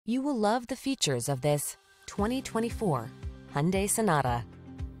You will love the features of this 2024 Hyundai Sonata.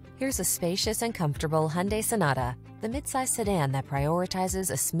 Here's a spacious and comfortable Hyundai Sonata, the midsize sedan that prioritizes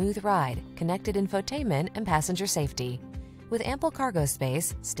a smooth ride, connected infotainment, and passenger safety. With ample cargo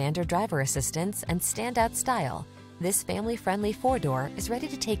space, standard driver assistance, and standout style, this family-friendly four-door is ready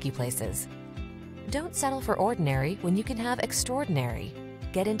to take you places. Don't settle for ordinary when you can have extraordinary.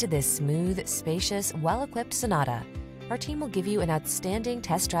 Get into this smooth, spacious, well-equipped Sonata. Our team will give you an outstanding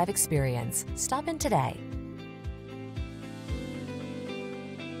test drive experience. Stop in today.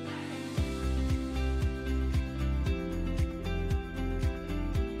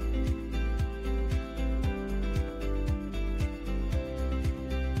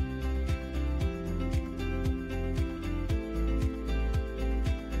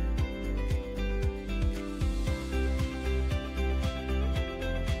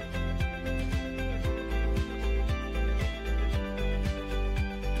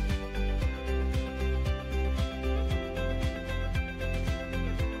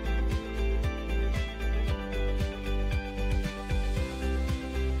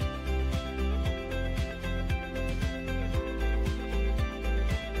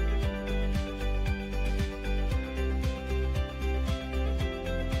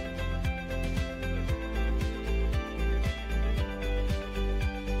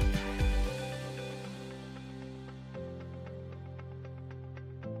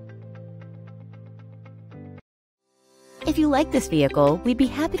 If you like this vehicle, we'd be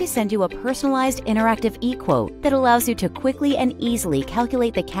happy to send you a personalized interactive e-quote that allows you to quickly and easily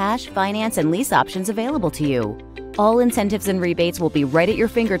calculate the cash, finance, and lease options available to you. All incentives and rebates will be right at your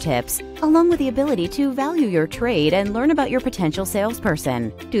fingertips, along with the ability to value your trade and learn about your potential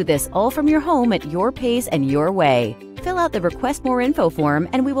salesperson. Do this all from your home at your pace and your way. Fill out the Request More Info form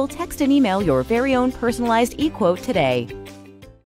and we will text and email your very own personalized e-quote today.